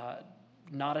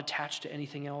 not attached to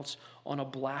anything else, on a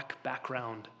black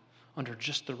background under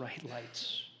just the right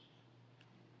lights.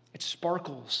 It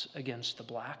sparkles against the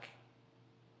black.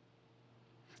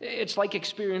 It's like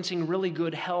experiencing really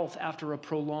good health after a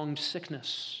prolonged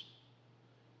sickness.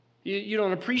 You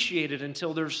don't appreciate it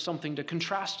until there's something to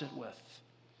contrast it with.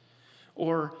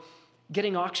 Or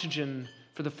getting oxygen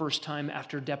for the first time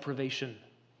after deprivation,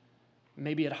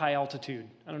 maybe at high altitude.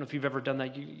 I don't know if you've ever done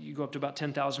that. You go up to about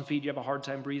 10,000 feet, you have a hard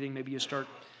time breathing, maybe you start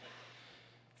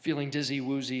feeling dizzy,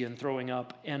 woozy, and throwing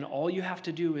up, and all you have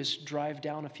to do is drive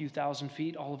down a few thousand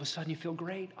feet, all of a sudden you feel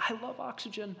great. I love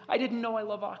oxygen. I didn't know I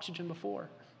love oxygen before.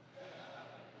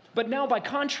 But now, by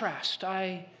contrast,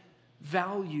 I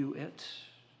value it.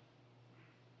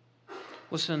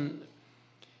 Listen,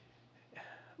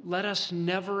 let us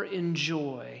never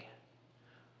enjoy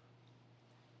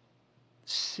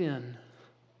sin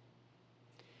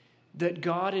that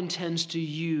God intends to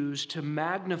use to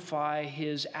magnify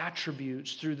his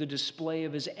attributes through the display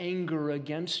of his anger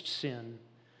against sin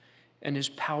and his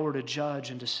power to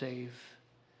judge and to save.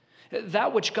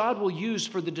 That which God will use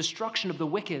for the destruction of the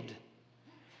wicked.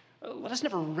 Let us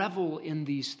never revel in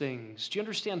these things. Do you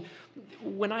understand?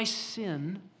 When I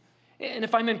sin, and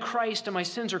if I'm in Christ and my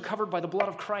sins are covered by the blood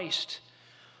of Christ,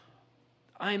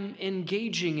 I'm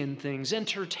engaging in things,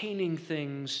 entertaining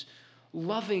things,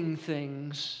 loving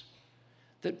things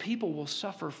that people will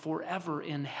suffer forever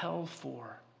in hell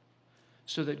for,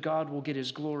 so that God will get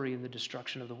his glory in the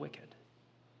destruction of the wicked.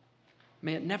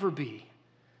 May it never be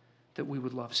that we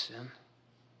would love sin.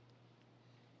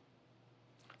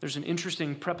 There's an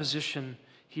interesting preposition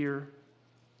here,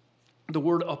 the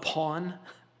word upon,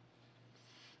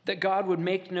 that God would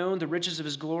make known the riches of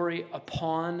his glory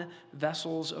upon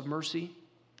vessels of mercy.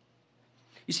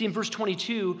 You see, in verse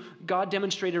 22, God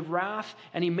demonstrated wrath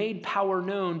and he made power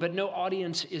known, but no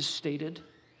audience is stated.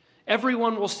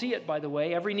 Everyone will see it, by the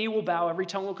way. Every knee will bow, every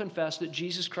tongue will confess that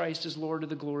Jesus Christ is Lord to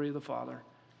the glory of the Father.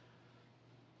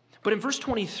 But in verse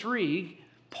 23,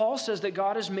 Paul says that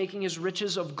God is making his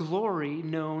riches of glory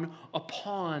known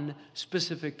upon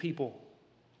specific people.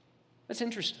 That's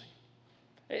interesting.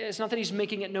 It's not that he's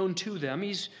making it known to them,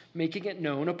 he's making it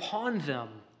known upon them.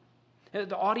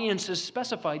 The audience is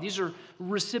specified. These are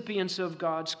recipients of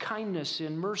God's kindness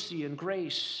and mercy and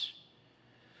grace.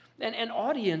 And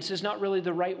audience is not really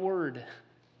the right word.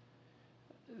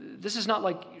 This is not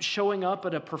like showing up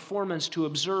at a performance to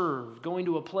observe, going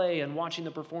to a play and watching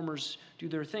the performers do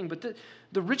their thing. But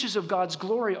the riches of God's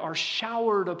glory are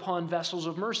showered upon vessels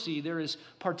of mercy. There is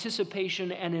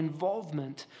participation and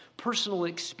involvement, personal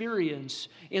experience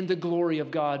in the glory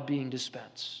of God being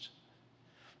dispensed.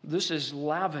 This is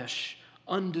lavish,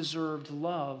 undeserved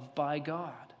love by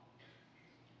God,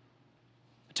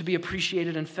 to be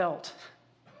appreciated and felt.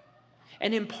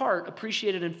 And in part,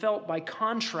 appreciated and felt by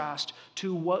contrast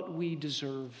to what we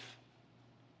deserve.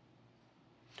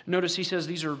 Notice he says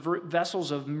these are vessels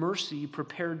of mercy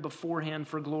prepared beforehand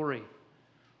for glory.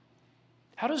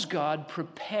 How does God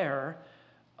prepare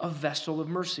a vessel of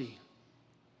mercy?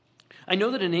 I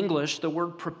know that in English, the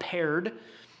word prepared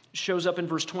shows up in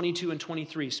verse 22 and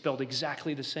 23, spelled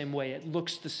exactly the same way. It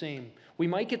looks the same. We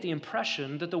might get the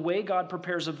impression that the way God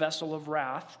prepares a vessel of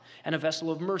wrath and a vessel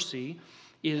of mercy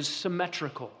is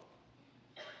symmetrical,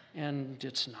 and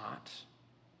it's not.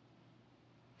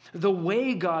 The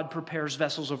way God prepares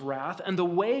vessels of wrath and the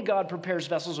way God prepares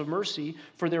vessels of mercy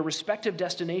for their respective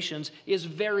destinations is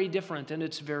very different, and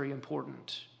it's very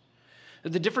important.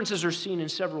 The differences are seen in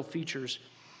several features.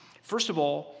 First of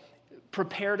all,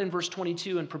 prepared in verse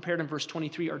 22 and prepared in verse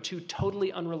 23 are two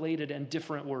totally unrelated and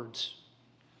different words.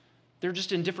 They're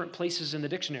just in different places in the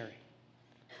dictionary.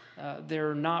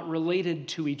 They're not related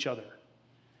to each other.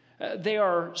 They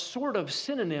are sort of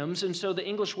synonyms, and so the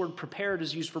English word prepared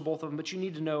is used for both of them, but you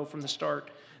need to know from the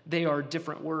start they are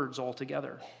different words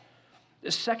altogether.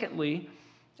 Secondly,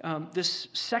 this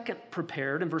second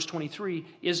prepared in verse 23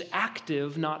 is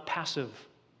active, not passive.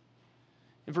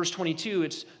 In verse 22,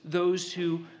 it's those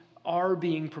who are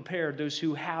being prepared, those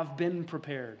who have been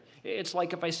prepared. It's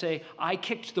like if I say, I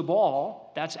kicked the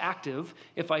ball, that's active.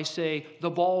 If I say, the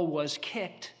ball was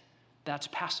kicked, that's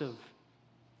passive.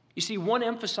 You see, one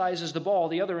emphasizes the ball,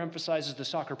 the other emphasizes the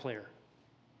soccer player.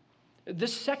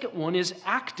 This second one is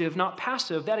active, not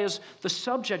passive. That is, the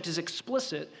subject is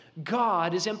explicit.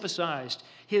 God is emphasized.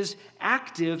 His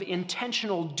active,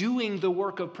 intentional doing the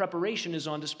work of preparation is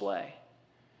on display.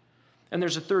 And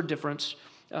there's a third difference.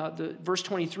 Verse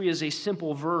 23 is a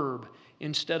simple verb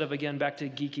instead of, again, back to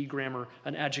geeky grammar,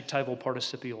 an adjectival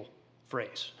participial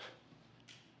phrase.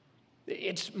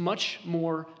 It's much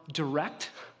more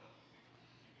direct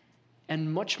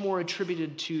and much more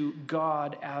attributed to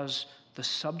God as the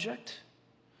subject.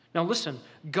 Now listen,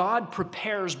 God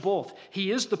prepares both.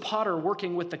 He is the potter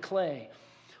working with the clay,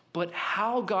 but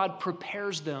how God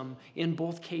prepares them in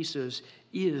both cases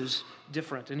is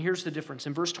different. And here's the difference.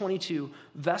 In verse 22,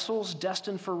 vessels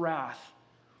destined for wrath,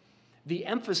 the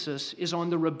emphasis is on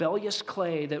the rebellious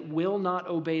clay that will not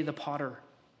obey the potter.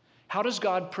 How does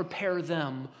God prepare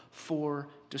them for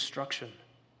destruction?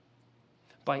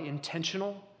 By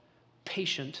intentional,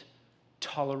 patient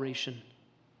toleration.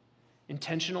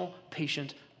 Intentional,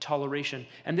 patient toleration.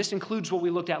 And this includes what we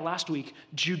looked at last week,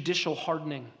 judicial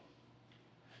hardening.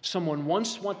 Someone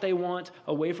wants what they want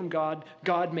away from God.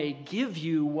 God may give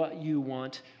you what you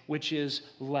want, which is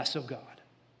less of God.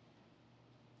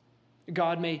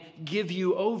 God may give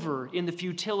you over in the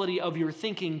futility of your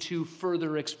thinking to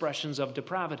further expressions of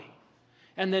depravity.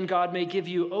 And then God may give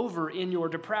you over in your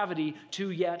depravity to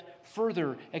yet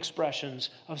further expressions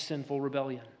of sinful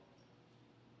rebellion.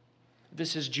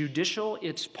 This is judicial.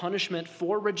 It's punishment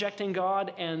for rejecting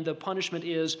God, and the punishment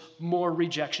is more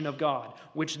rejection of God,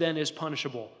 which then is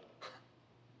punishable.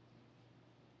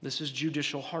 This is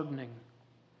judicial hardening.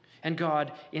 And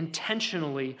God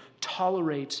intentionally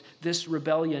tolerates this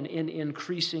rebellion in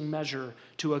increasing measure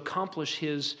to accomplish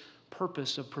his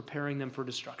purpose of preparing them for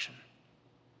destruction.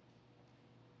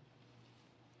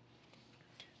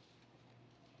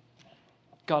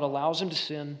 God allows him to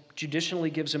sin, judicially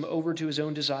gives him over to his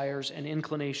own desires and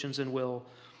inclinations and will.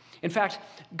 In fact,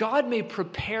 God may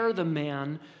prepare the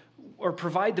man or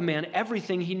provide the man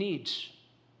everything he needs: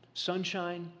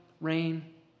 sunshine, rain,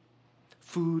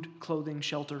 food, clothing,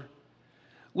 shelter,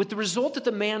 with the result that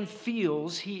the man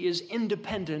feels he is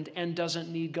independent and doesn't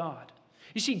need God.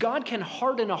 You see, God can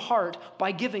harden a heart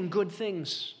by giving good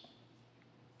things.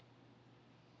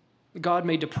 God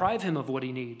may deprive him of what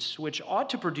he needs, which ought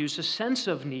to produce a sense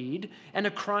of need and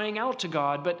a crying out to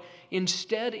God, but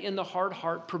instead in the hard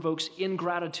heart provokes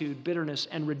ingratitude, bitterness,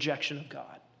 and rejection of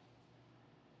God.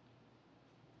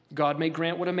 God may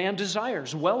grant what a man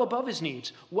desires, well above his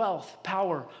needs: wealth,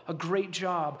 power, a great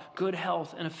job, good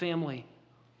health, and a family.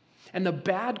 And the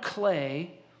bad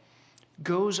clay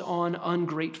goes on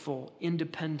ungrateful,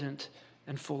 independent,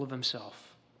 and full of himself.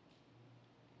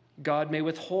 God may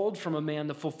withhold from a man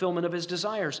the fulfillment of his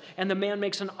desires, and the man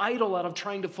makes an idol out of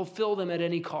trying to fulfill them at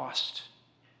any cost.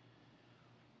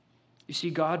 You see,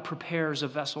 God prepares a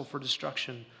vessel for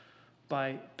destruction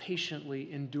by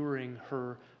patiently enduring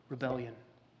her rebellion.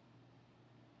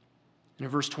 And in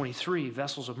verse 23,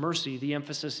 vessels of mercy, the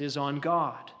emphasis is on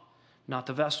God, not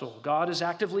the vessel. God is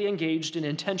actively engaged in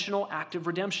intentional, active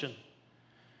redemption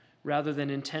rather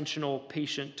than intentional,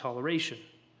 patient toleration.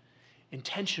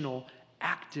 Intentional,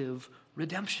 active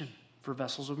redemption for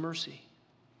vessels of mercy.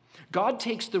 God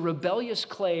takes the rebellious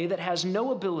clay that has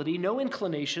no ability, no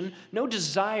inclination, no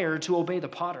desire to obey the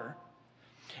potter,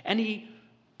 and he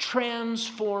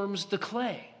transforms the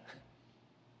clay.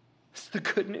 It's the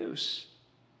good news.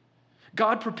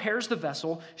 God prepares the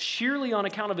vessel sheerly on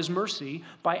account of his mercy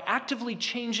by actively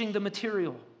changing the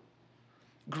material,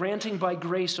 granting by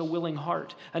grace a willing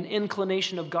heart, an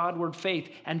inclination of Godward faith,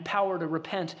 and power to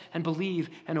repent and believe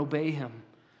and obey him.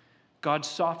 God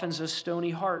softens a stony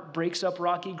heart, breaks up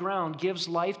rocky ground, gives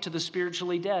life to the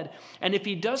spiritually dead. And if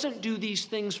he doesn't do these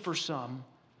things for some,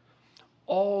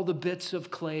 all the bits of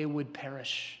clay would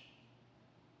perish.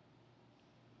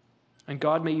 And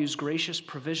God may use gracious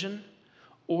provision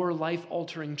or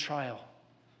life-altering trial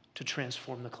to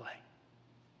transform the clay.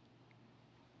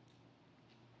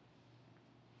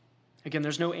 Again,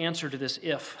 there's no answer to this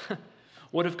if.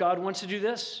 What if God wants to do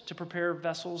this to prepare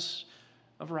vessels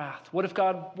of wrath? What if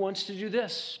God wants to do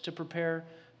this to prepare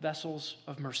vessels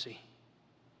of mercy?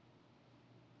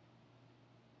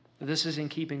 This is in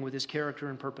keeping with his character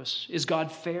and purpose. Is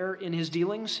God fair in his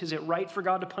dealings? Is it right for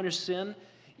God to punish sin,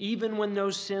 even when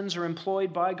those sins are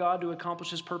employed by God to accomplish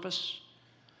his purpose?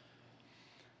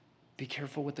 Be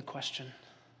careful with the question.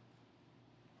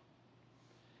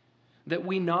 That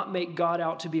we not make God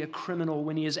out to be a criminal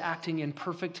when he is acting in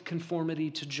perfect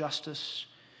conformity to justice,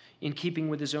 in keeping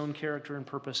with his own character and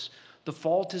purpose. The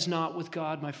fault is not with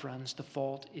God, my friends. The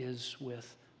fault is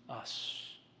with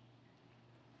us.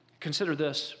 Consider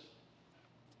this.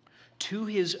 To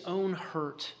his own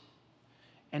hurt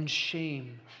and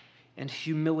shame and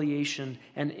humiliation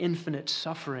and infinite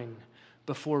suffering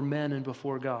before men and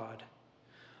before God,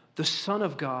 the Son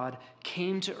of God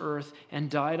came to earth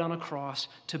and died on a cross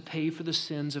to pay for the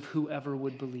sins of whoever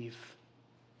would believe.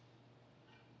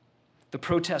 The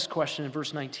protest question in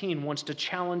verse 19 wants to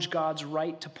challenge God's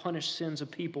right to punish sins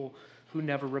of people who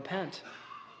never repent.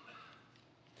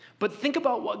 But think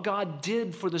about what God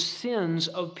did for the sins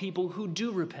of people who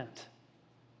do repent.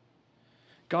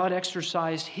 God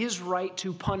exercised his right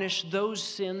to punish those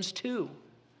sins too.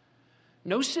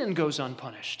 No sin goes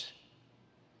unpunished.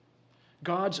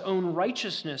 God's own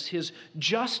righteousness, his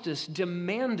justice,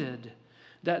 demanded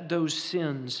that those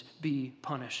sins be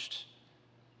punished.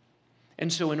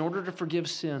 And so in order to forgive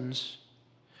sins,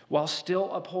 while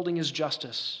still upholding his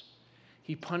justice,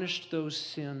 he punished those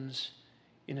sins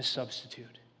in a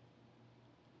substitute.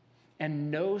 And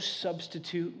no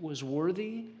substitute was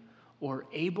worthy or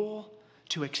able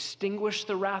to extinguish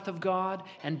the wrath of God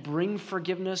and bring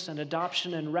forgiveness and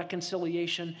adoption and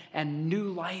reconciliation and new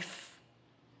life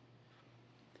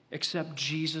except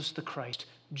Jesus the Christ,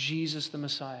 Jesus the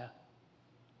Messiah,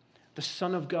 the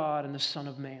Son of God and the Son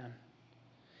of Man.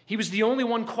 He was the only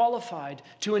one qualified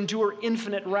to endure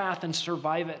infinite wrath and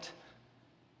survive it.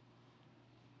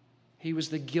 He was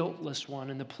the guiltless one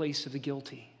in the place of the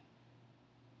guilty.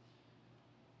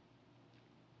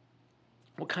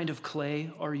 What kind of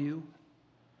clay are you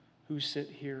who sit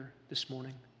here this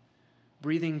morning,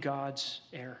 breathing God's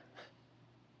air?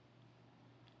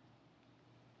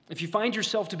 If you find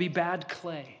yourself to be bad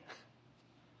clay,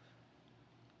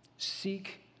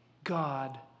 seek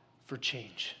God for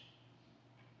change.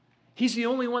 He's the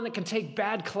only one that can take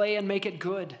bad clay and make it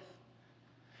good.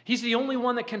 He's the only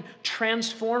one that can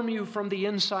transform you from the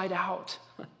inside out.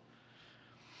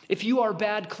 If you are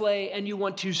bad clay and you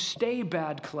want to stay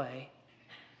bad clay,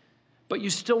 but you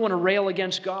still want to rail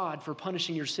against God for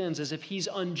punishing your sins as if he's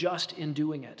unjust in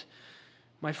doing it,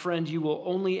 my friend, you will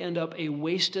only end up a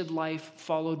wasted life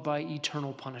followed by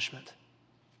eternal punishment.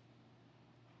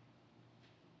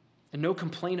 And no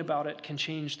complaint about it can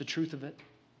change the truth of it.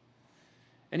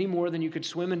 Any more than you could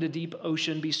swim into deep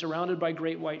ocean, be surrounded by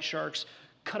great white sharks,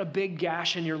 cut a big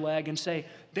gash in your leg and say,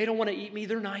 they don't want to eat me,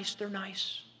 they're nice, they're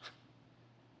nice.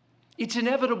 It's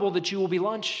inevitable that you will be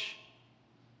lunch.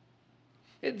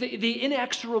 The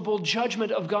inexorable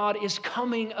judgment of God is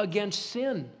coming against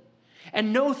sin,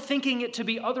 and no thinking it to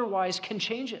be otherwise can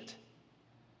change it.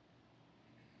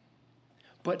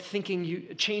 But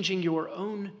changing your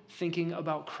own thinking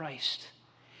about Christ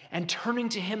and turning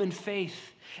to him in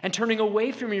faith and turning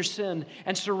away from your sin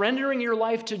and surrendering your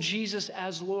life to Jesus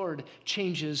as Lord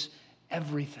changes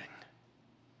everything.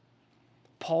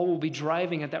 Paul will be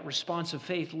driving at that response of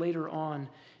faith later on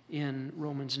in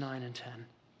Romans 9 and 10.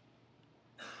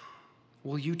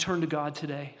 Will you turn to God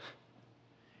today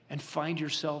and find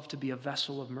yourself to be a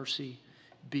vessel of mercy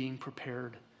being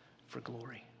prepared for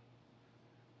glory?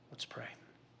 Let's pray.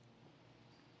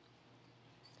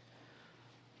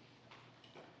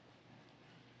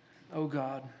 Oh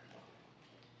God,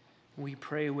 we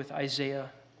pray with Isaiah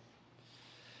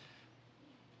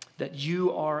that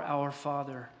you are our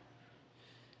Father.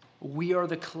 We are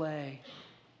the clay,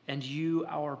 and you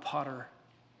our potter,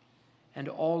 and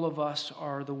all of us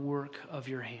are the work of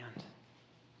your hand.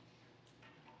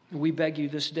 We beg you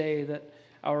this day that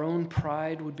our own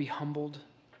pride would be humbled,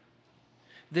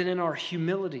 that in our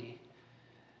humility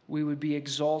we would be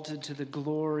exalted to the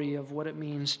glory of what it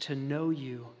means to know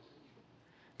you,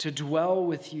 to dwell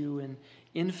with you in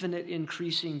infinite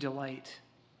increasing delight,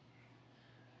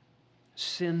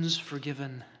 sins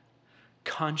forgiven,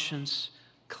 conscience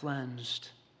cleansed,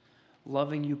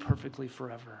 loving you perfectly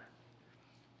forever.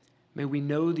 May we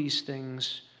know these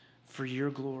things for your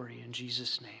glory in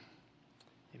Jesus' name.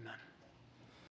 Amen.